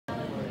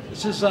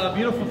This is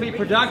Beautiful Feet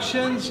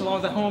Productions, along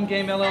with the Home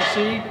Game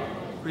LLC,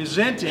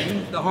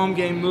 presenting the Home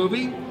Game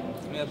movie.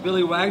 We have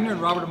Billy Wagner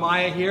and Robert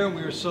Amaya here, and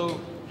we are so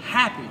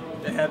happy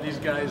to have these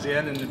guys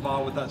in and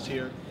involved with us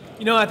here.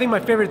 You know, I think my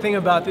favorite thing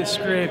about this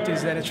script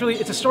is that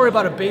it's a story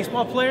about a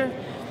baseball player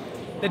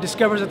that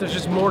discovers that there's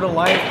just more to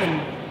life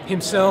than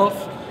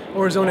himself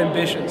or his own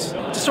ambitions.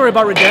 It's a story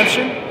about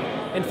redemption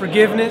and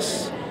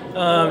forgiveness.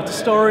 It's a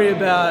story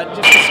about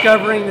just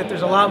discovering that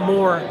there's a lot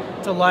more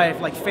to life,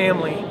 like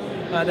family,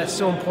 that's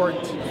so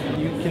important.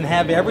 You can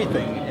have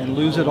everything and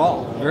lose it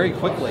all very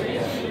quickly.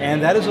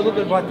 And that is a little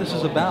bit what this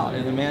is about.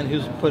 And the man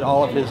who's put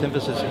all of his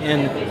emphasis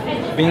in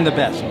being the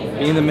best,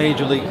 being the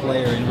major league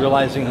player, and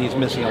realizing he's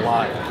missing a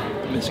lot,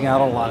 missing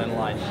out on a lot in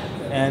life.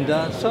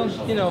 And so,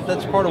 you know,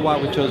 that's part of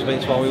why we chose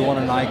baseball. We want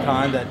an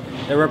icon that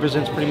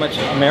represents pretty much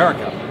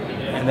America,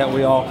 and that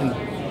we all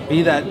can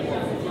be that,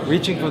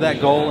 reaching for that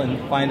goal and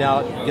find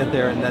out, get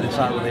there, and that it's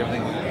not really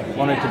everything we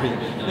want it to be.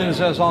 And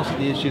there's also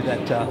the issue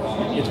that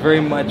it's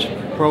very much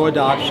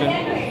pro-adoption,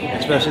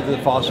 especially the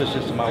foster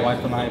system. My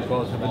wife and I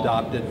both have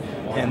adopted,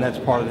 and that's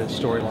part of the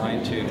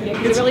storyline too.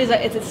 It really is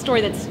it's a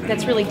story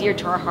that's really dear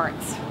to our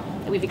hearts,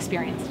 that we've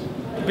experienced.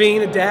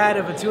 Being a dad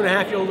of a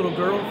 2.5-year-old little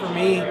girl, for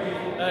me,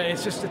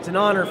 it's an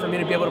honor for me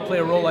to be able to play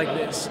a role like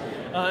this.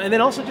 And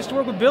then also just to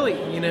work with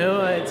Billy, you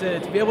know,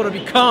 to be able to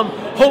become,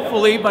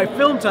 hopefully by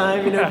film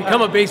time, you know,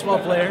 become a baseball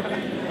player.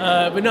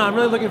 But no, I'm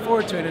really looking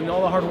forward to it and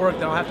all the hard work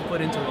that I'll have to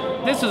put into it.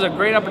 This is a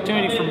great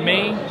opportunity for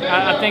me.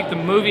 I think the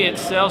movie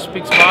itself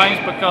speaks volumes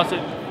because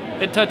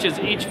it touches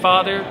each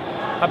father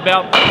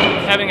about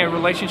having a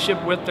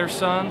relationship with their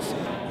sons.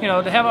 You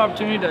know, to have an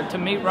opportunity to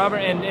meet Robert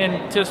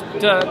and just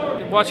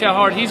to watch how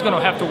hard he's going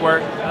to have to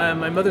work.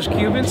 My mother's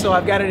Cuban, so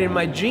I've got it in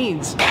my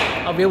genes.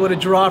 I'll be able to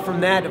draw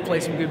from that to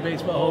play some good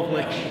baseball,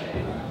 hopefully.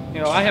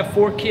 You know, I have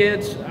 4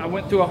 kids. I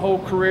went through a whole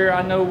career.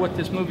 I know what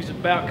this movie's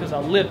about because I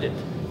lived it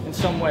in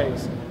some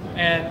ways.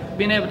 And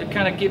being able to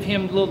kind of give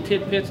him little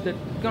tidbits that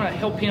are going to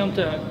help him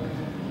to,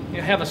 you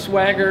know, have a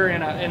swagger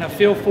and a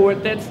feel for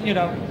it, that's, you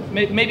know,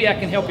 maybe I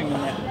can help him in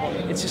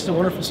that. It's just a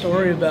wonderful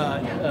story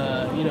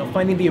about, you know,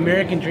 finding the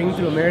American dream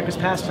through America's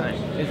pastime.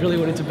 Is really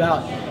what it's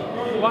about.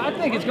 Well, I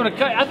think it's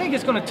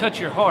going to touch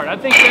your heart. I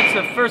think that's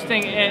the first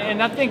thing,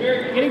 and I think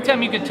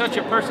anytime you can touch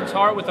a person's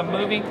heart with a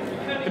movie,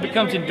 it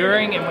becomes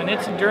enduring, and when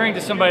it's enduring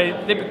to somebody,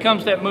 it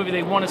becomes that movie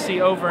they want to see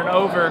over and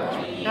over.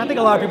 And I think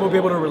a lot of people will be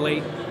able to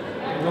relate,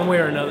 one way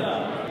or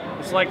another.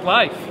 It's like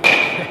life.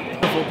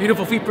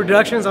 Beautiful Feet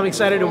Productions, I'm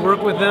excited to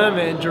work with them,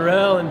 and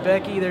Durrell and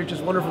Becky, they're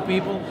just wonderful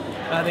people.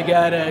 They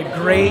got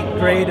great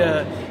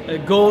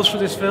goals for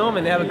this film,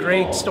 and they have a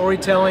great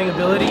storytelling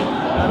ability.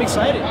 I'm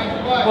excited.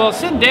 Well,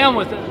 sitting down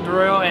with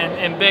Durrell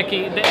and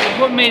Becky,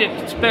 what made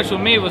it special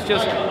to me was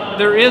just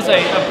there is a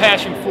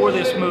passion for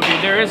this movie.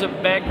 There is a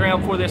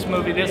background for this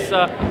movie. This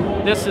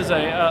is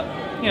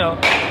you know,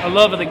 a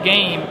love of the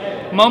game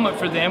moment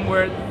for them,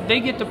 where they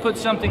get to put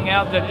something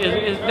out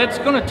that's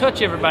going to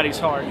touch everybody's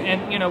heart.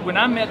 And you know, when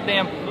I met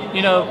them,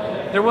 you know,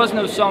 there was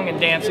no song and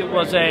dance. It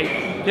was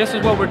this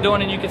is what we're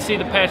doing, and you can see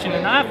the passion,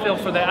 and I feel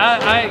for that.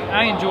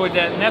 I enjoyed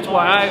that, and that's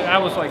why I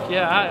was like,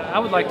 yeah, I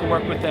would like to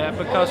work with that,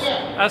 because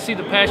I see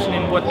the passion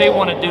in what they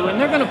want to do,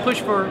 and they're going to push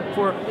for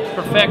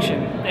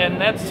perfection, and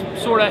that's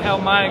sort of how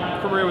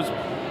my career was.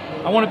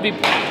 I want to be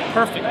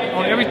perfect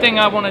on everything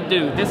I want to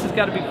do. This has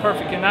got to be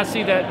perfect, and I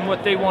see that in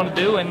what they want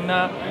to do, and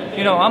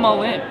you know, I'm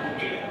all in.